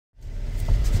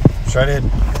Straight ahead.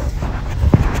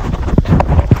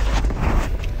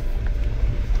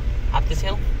 Up this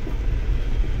hill?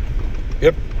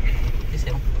 Yep. This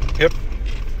hill? Yep.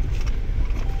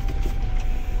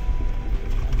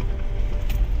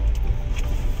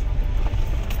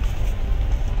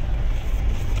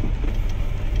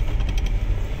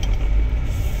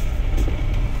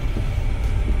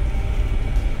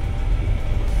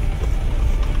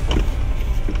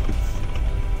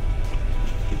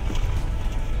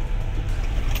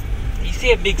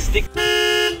 See a big stick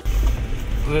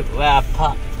where I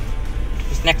parked.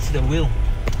 It's next to the wheel.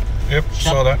 Yep,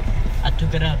 saw that. I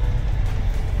took it out.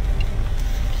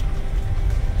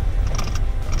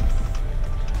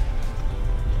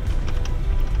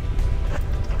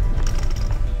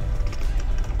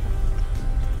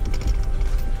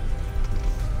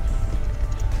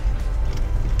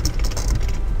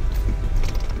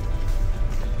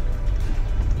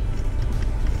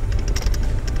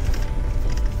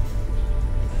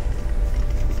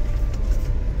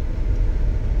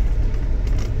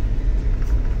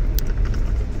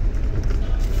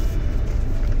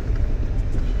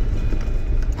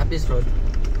 This road.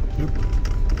 Yep.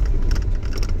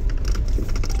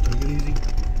 Take it easy.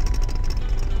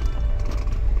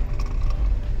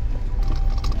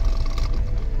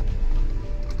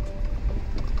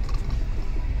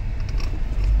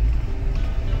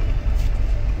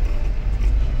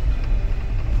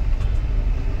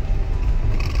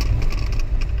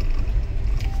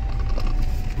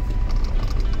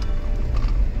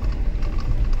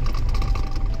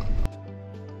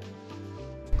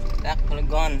 Black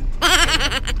polygon.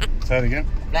 Say it again.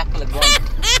 Black polygon.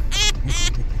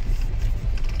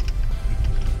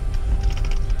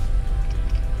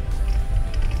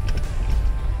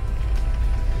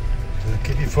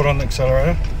 Keep your foot on the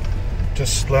accelerator.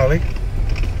 Just slowly.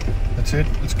 That's it.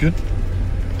 That's good.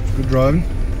 It's good driving.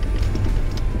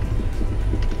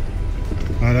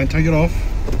 No, don't take it off.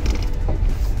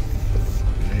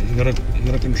 Yeah, you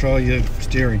gotta control your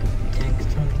steering.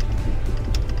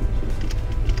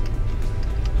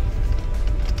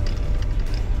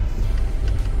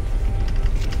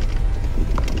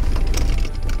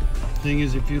 Thing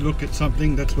is, if you look at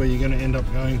something, that's where you're going to end up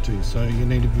going to, so you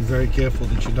need to be very careful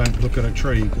that you don't look at a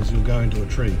tree, because you'll go into a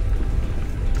tree.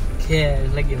 Yeah,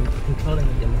 it's like you're controlling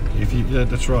them. If you, yeah,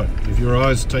 that's right. If your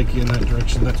eyes take you in that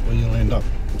direction, that's where you'll end up.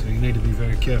 So you need to be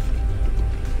very careful.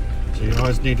 So your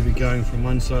eyes need to be going from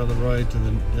one side of the road to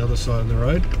the other side of the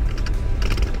road.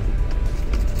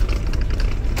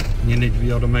 And you need to be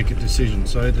able to make a decision.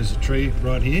 So there's a tree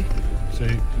right here, so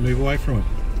move away from it.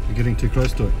 You're getting too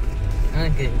close to it. I'm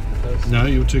not getting close. No,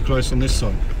 you're too close on this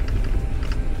side.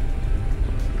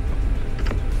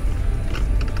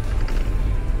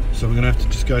 So we're going to have to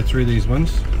just go through these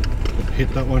ones. But hit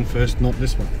that one first, not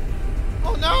this one.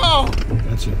 Oh no!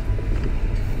 That's it.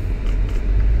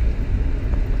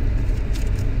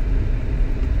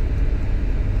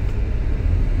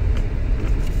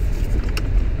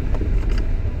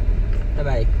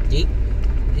 Bye-bye, Jeep.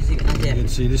 You can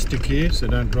see this stick here, so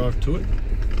don't drive to it.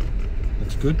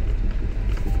 That's good.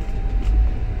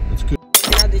 That's good.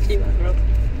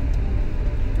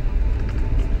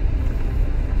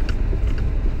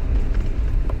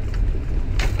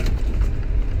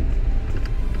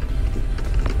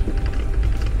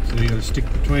 So you got to stick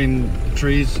between the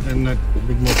trees and that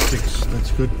big mob sticks.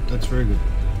 That's good. That's very good.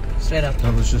 Straight up.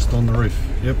 That was just on the roof.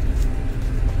 Yep.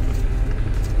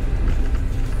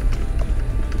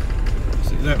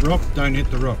 See that rock? Don't hit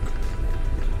the rock.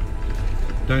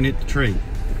 Don't hit the tree.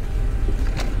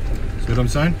 See what I'm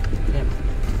saying? Yep.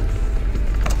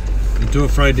 You're too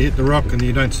afraid to hit the rock and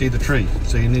you don't see the tree.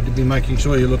 So you need to be making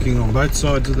sure you're looking on both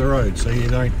sides of the road so you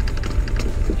don't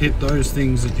hit those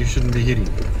things that you shouldn't be hitting.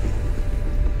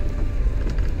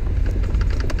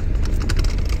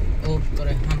 Oh, got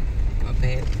a hump up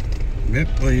ahead.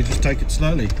 Yep, well you just take it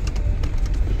slowly.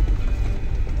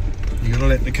 You gotta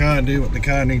let the car do what the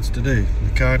car needs to do.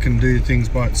 The car can do things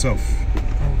by itself.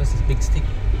 Oh, this is a big stick.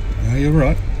 No, you're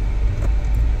right.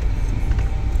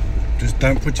 Just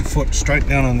don't put your foot straight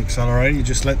down on the accelerator, you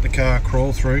just let the car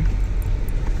crawl through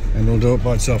and it'll do it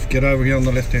by itself. Get over here on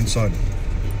the left hand side.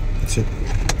 That's it.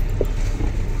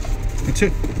 That's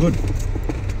it, good.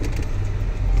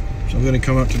 So I'm going to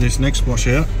come up to this next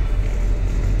washout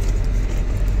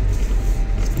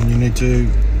and you need to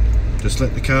just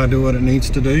let the car do what it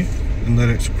needs to do and let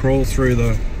it crawl through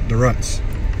the ruts.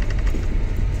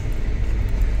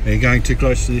 Now you're going too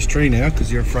close to this tree now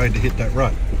because you're afraid to hit that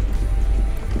rut.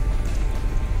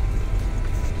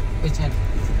 Which hand?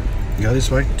 Go this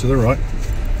way, to the right.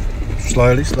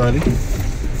 Slowly, slowly.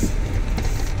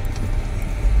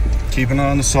 Keep an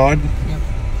eye on the side. Yep.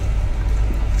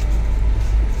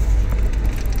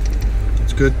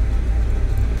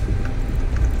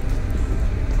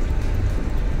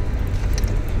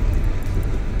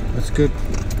 That's good.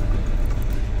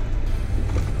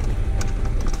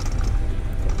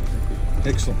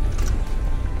 Excellent.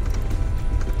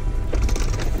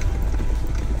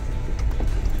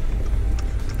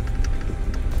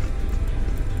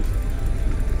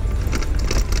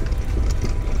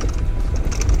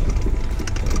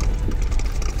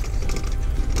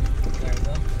 There we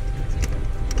go.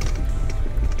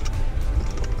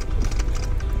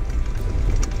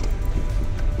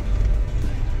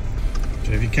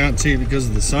 So if you can't see it because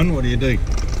of the sun, what do you do?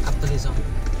 I put this on.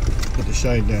 Put the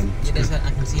shade down. Yeah, that's what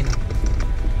I can see now.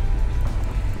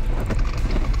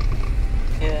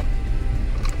 Yeah.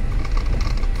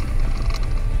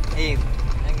 Hey,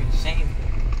 I can shame.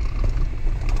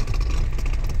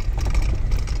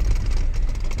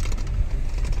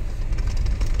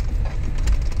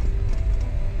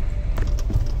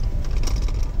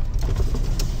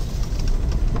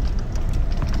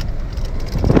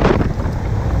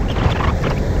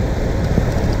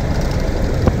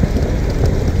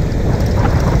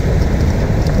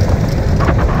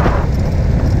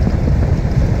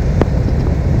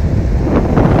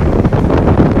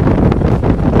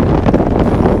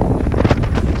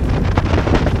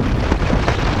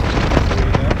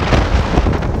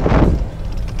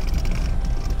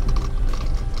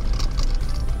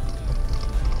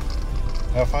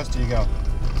 How fast do you go?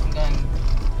 I'm going.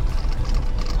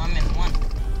 I'm in 1.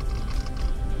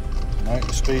 No, your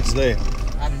speed's there.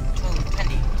 I'm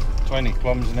 20. 20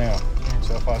 kilometers an hour. Yeah. That's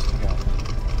how fast you go.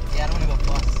 Yeah, I don't want to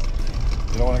go fast.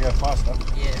 You don't want to go faster?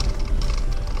 Yeah.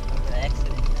 I'm gonna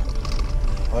accident now.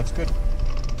 Well, that's good.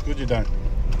 It's good you don't.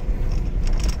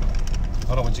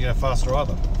 I don't want you to go faster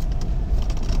either.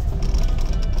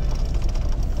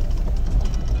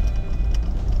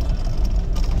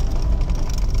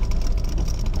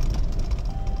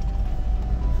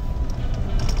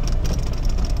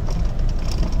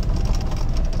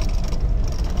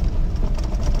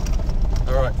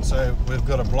 Alright, so we've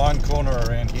got a blind corner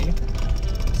around here.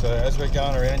 So as we're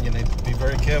going around, you need to be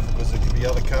very careful because there could be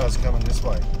other cars coming this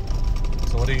way.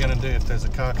 So what are you going to do if there's a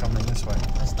car coming this way?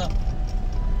 I stop.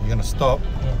 You're going to stop.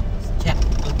 Yeah. Check.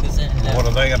 Look this in and left. What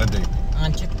are they going to do? I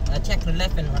check the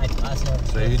left and right.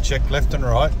 So you check left and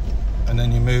right, and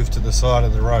then you move to the side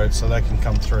of the road so they can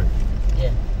come through.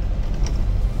 Yeah.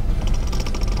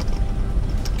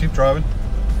 Keep driving.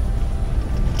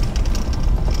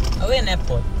 Oh, we're in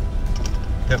airport.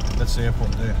 Yep, that's the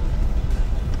airport there.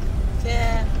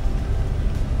 Yeah.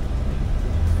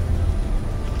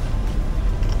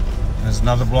 There's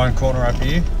another blind corner up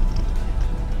here.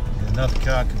 Another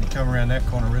car could be coming around that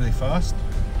corner really fast.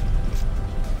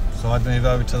 So I'd move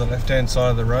over to the left-hand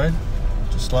side of the road,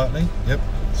 just slightly. Yep.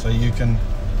 So you can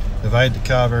evade the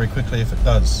car very quickly if it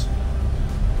does.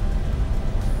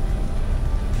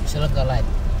 Should look like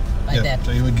Yep. that.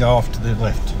 So you would go off to the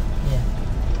left Yeah.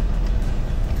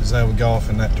 because they would go off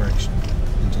in that direction,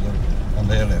 on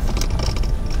their left.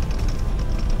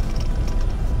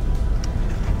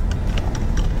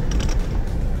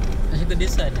 I should go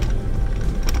this side now.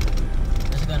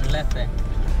 I should go on the left there.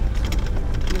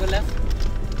 You go left?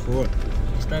 Forward.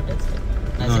 Just drive that side.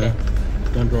 No, Okay.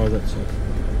 don't drive that side.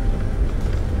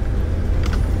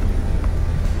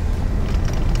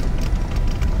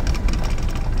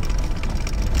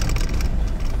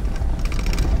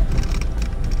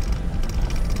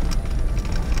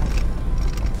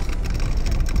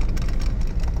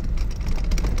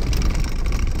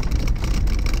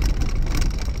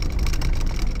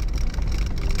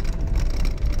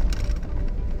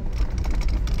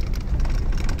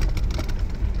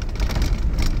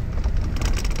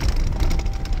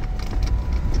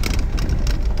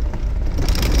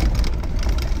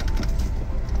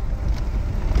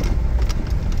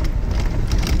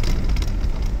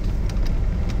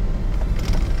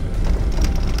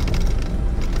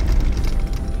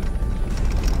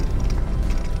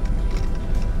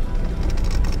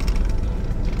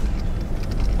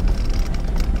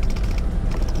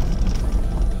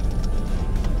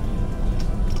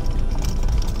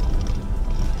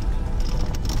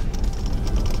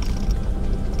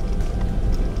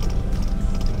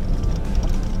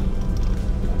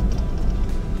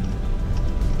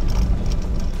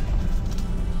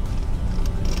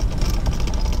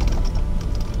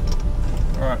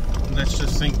 Let's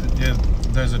just think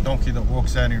that there's a donkey that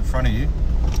walks out in front of you,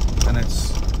 and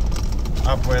it's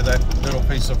up where that little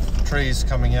piece of tree is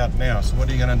coming out now. So what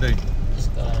are you going to do?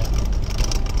 Just go like that.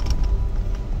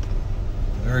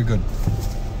 Very good.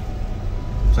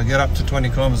 So get up to 20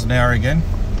 kilometers an hour again.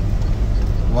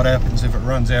 What happens if it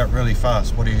runs out really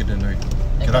fast? What are you going to do?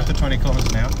 Get up to 20 kilometers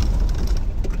an hour.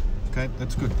 Okay,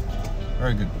 that's good.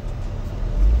 Very good.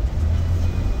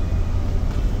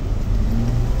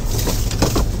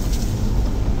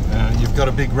 you've got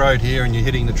a big road here and you're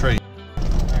hitting the tree.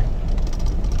 Alright.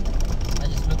 I'm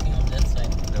just looking on that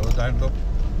side. No, don't look.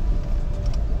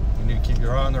 You need to keep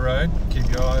your eye on the road,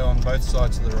 keep your eye on both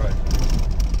sides of the road.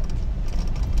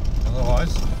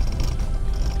 Otherwise,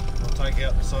 it'll take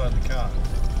out the side of the car.